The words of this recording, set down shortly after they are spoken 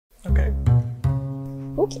Okay.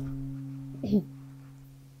 Okay.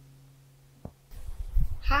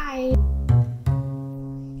 Hi.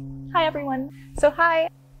 Hi everyone. So hi.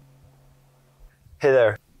 Hey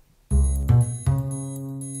there.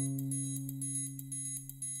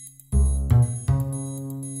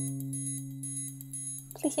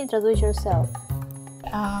 Please introduce yourself.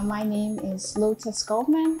 My name is Lotus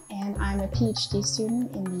Goldman, and I'm a PhD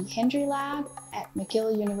student in the Hendry Lab at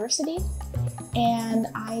McGill University. And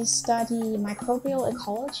I study microbial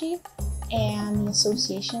ecology and the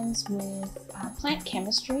associations with plant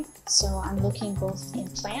chemistry. So I'm looking both in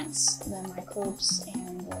plants, the microbes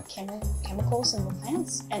and the chemicals in the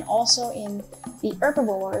plants, and also in the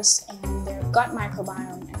herbivores and their gut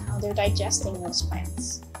microbiome and how they're digesting those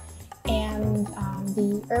plants. And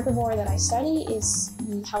the herbivore that I study is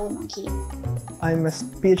the howler monkey. I'm a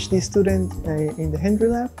PhD student in the Hendry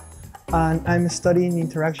Lab, and I'm studying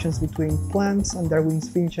interactions between plants and Darwin's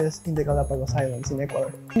finches in the Galapagos Islands in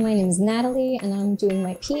Ecuador. My name is Natalie, and I'm doing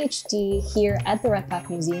my PhD here at the Redpath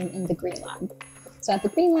Museum in the Green Lab. So at the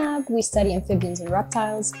Green Lab, we study amphibians and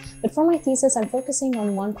reptiles, but for my thesis, I'm focusing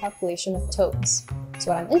on one population of toads.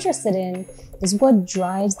 So what I'm interested in is what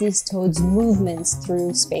drives these toads' movements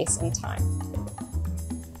through space and time.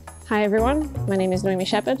 Hi everyone, my name is Noemi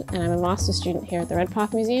Shepherd and I'm a master's student here at the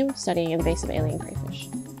Redpath Museum studying invasive alien crayfish.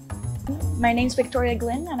 My name's Victoria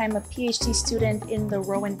Glynn and I'm a PhD student in the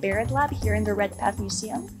Rowan Barrett Lab here in the Redpath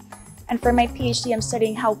Museum. And for my PhD, I'm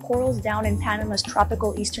studying how corals down in Panama's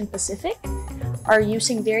tropical Eastern Pacific are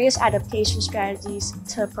using various adaptation strategies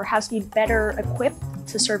to perhaps be better equipped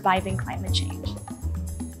to surviving climate change.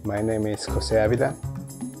 My name is Jose Avila.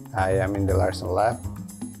 I am in the Larson Lab.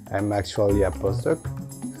 I'm actually a postdoc.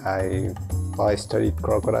 I studied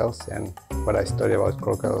crocodiles, and what I study about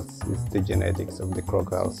crocodiles is the genetics of the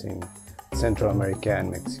crocodiles in Central America and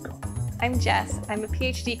Mexico. I'm Jess. I'm a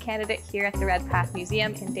PhD candidate here at the Redpath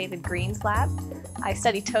Museum in David Green's lab. I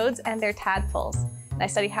study toads and their tadpoles. And I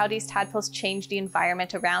study how these tadpoles change the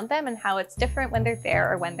environment around them and how it's different when they're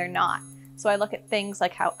there or when they're not. So I look at things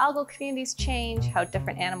like how algal communities change, how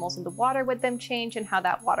different animals in the water with them change, and how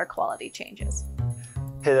that water quality changes.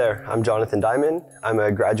 Hey there, I'm Jonathan Diamond. I'm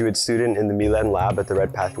a graduate student in the Milan lab at the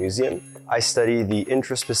Redpath Museum. I study the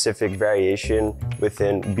intraspecific variation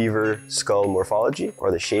within beaver skull morphology,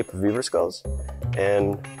 or the shape of beaver skulls.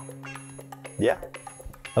 And yeah.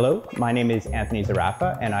 Hello, my name is Anthony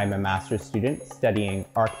Zarafa, and I'm a master's student studying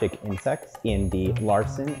Arctic insects in the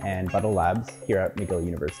Larson and Buttle labs here at McGill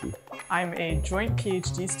University. I'm a joint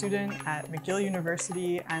PhD student at McGill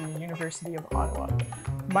University and the University of Ottawa.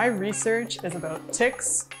 My research is about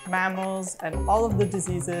ticks, mammals, and all of the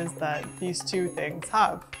diseases that these two things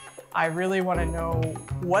have. I really want to know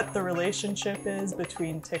what the relationship is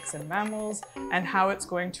between ticks and mammals and how it's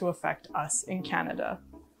going to affect us in Canada.